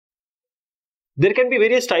There can be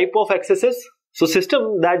various type of accesses. So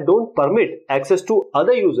systems that don't permit access to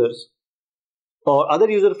other users or other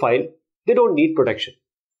user file, they don't need protection.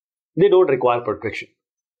 They don't require protection.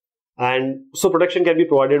 And so protection can be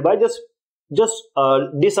provided by just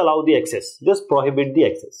disallow the access, just prohibit the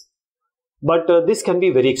access. But this can be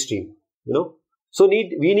very extreme, So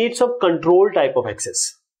we need some control type of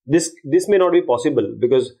access. This may not be possible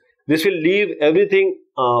because this will leave everything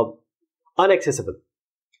unaccessible.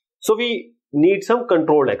 So we need some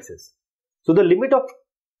controlled access. So the limit of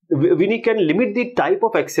we can limit the type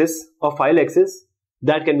of access or file access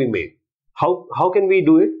that can be made. How can we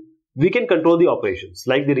do it? We can control the operations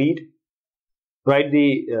like the read,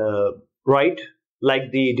 write,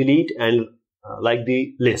 like the delete, and like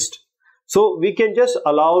the list. So we can just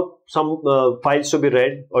allow some files to be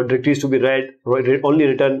read or directories to be read, only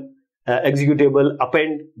return, executable,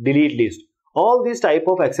 append, delete, list. All these type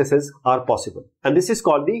of accesses are possible, and this is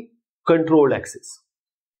called the controlled access.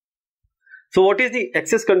 So what is the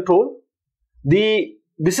access control?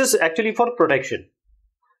 This is actually for protection.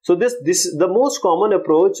 So this the most common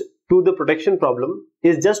approach to the protection problem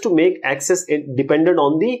is just to make access dependent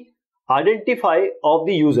on the identifier of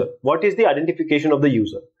the user. What is the identification of the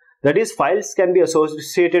user? That is, files can be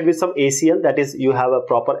associated with some ACL, that is, you have a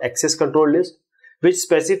proper access control list which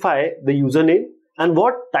specify the username and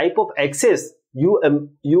what type of access you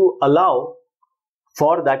allow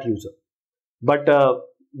for that user. But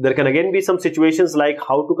there can again be some situations like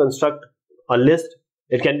how to construct a list.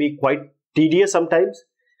 It can be quite tedious sometimes,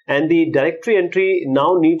 and the directory entry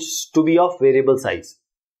now needs to be of variable size,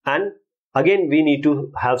 and again we need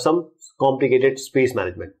to have some complicated space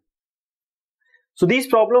management. So these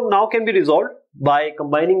problems now can be resolved by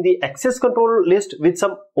combining the access control list with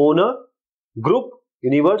some owner, group,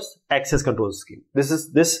 universe, access control scheme.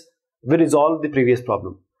 This will resolve the previous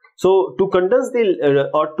problem. So to condense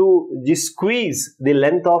or to just squeeze the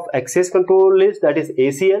length of access control list, that is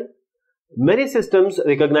ACL, many systems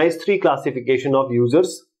recognize three classification of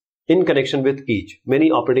users in connection with each.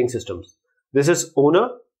 Many operating systems. This is owner,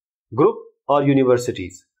 group, or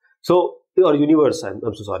universities. So or universe. I'm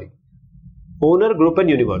so sorry. Owner, group, and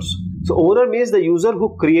universe. So owner means the user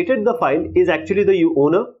who created the file is actually the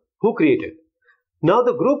owner who created. Now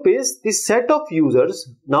the group is the set of users.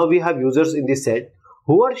 Now we have users in this set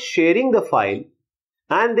who are sharing the file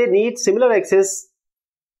and they need similar access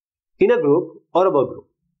in a group or above group.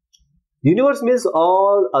 Universe means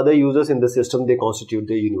all other users in the system, they constitute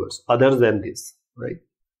the universe other than this, right?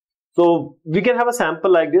 So we can have a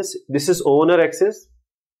sample like this. This is owner access.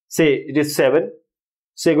 Say it is 7.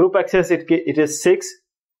 Say group access it is 6,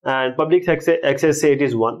 and public access say it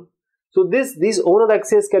is 1. So these owner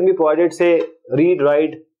access can be provided, say read,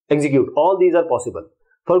 write, execute. All these are possible.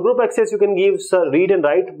 For group access you can give read and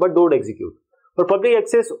write but don't execute. For public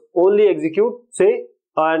access only execute, say,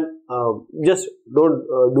 and just don't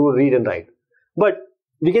do read and write. But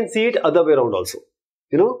we can see it other way around also.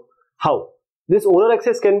 How? This owner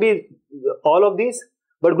access can be all of these,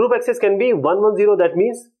 but group access can be 110. That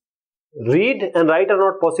means read and write are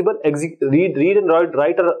not possible. Read and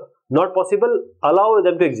write are not possible. Allow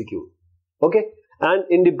them to execute. Okay. And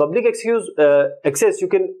in the public access, you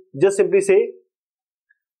can just simply say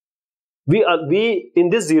we in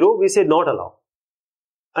this 0 we say not allow,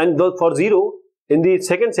 and for 0 in the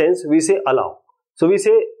second sense we say allow. So we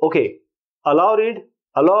say okay, allow read,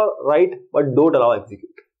 allow write, but don't allow execute.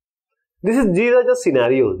 These are just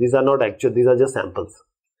scenarios. These are not actual. These are just samples.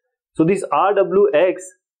 So this RWX,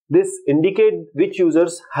 this indicate which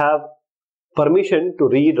users have permission to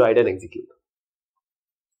read, write, and execute.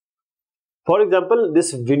 For example,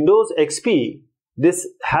 this Windows XP, this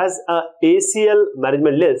has a ACL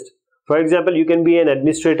management list. For example, you can be an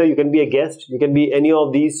administrator, you can be a guest, you can be any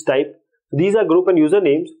of these type. These are group and user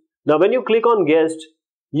names. Now, when you click on guest,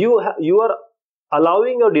 you are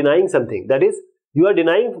allowing or denying something. That is, you are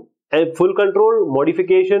denying a full control,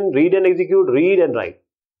 modification, read and execute, read and write.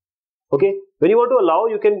 Okay. When you want to allow,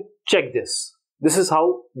 you can check this. This is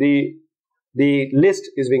how the list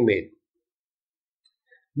is being made.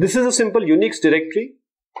 This is a simple Unix directory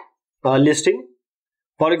listing.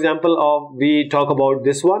 For example, we talk about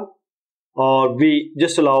this one, or we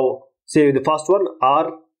just allow, say, the first one,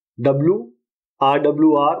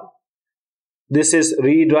 RWR. This is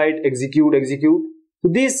read, write, execute, execute. So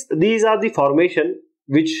these are the formation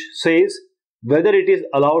which says whether it is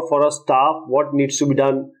allowed for a staff, what needs to be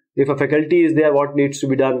done. If a faculty is there, what needs to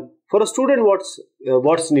be done. For a student, what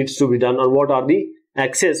needs to be done, or what are the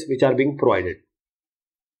access which are being provided.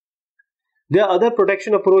 There are other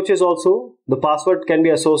protection approaches also. The password can be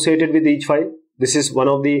associated with each file. This is one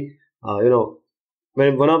of the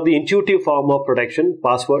one of the intuitive form of protection,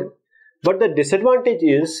 password. But the disadvantage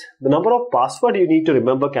is the number of passwords you need to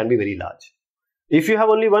remember can be very large. If you have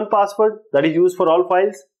only one password that is used for all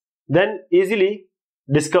files, then easily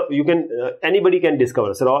anybody can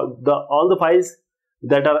discover. So all the files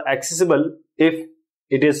that are accessible if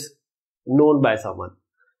it is known by someone.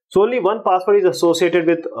 So only one password is associated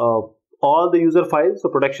with all the user files. So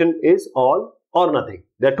protection is all or nothing.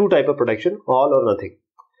 There are two types of protection, all or nothing.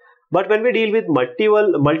 But when we deal with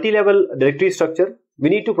multi-level directory structure, we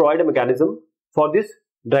need to provide a mechanism for this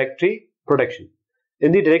directory protection.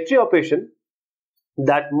 In the directory operation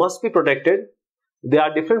that must be protected, they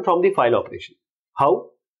are different from the file operation.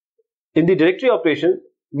 How? In the directory operation,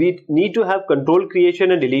 we need to have control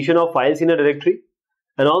creation and deletion of files in a directory,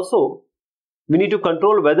 and also we need to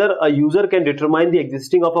control whether a user can determine the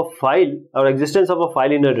existence of a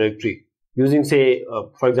file in a directory using, say,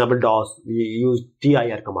 for example, DOS. We use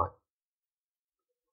dir command.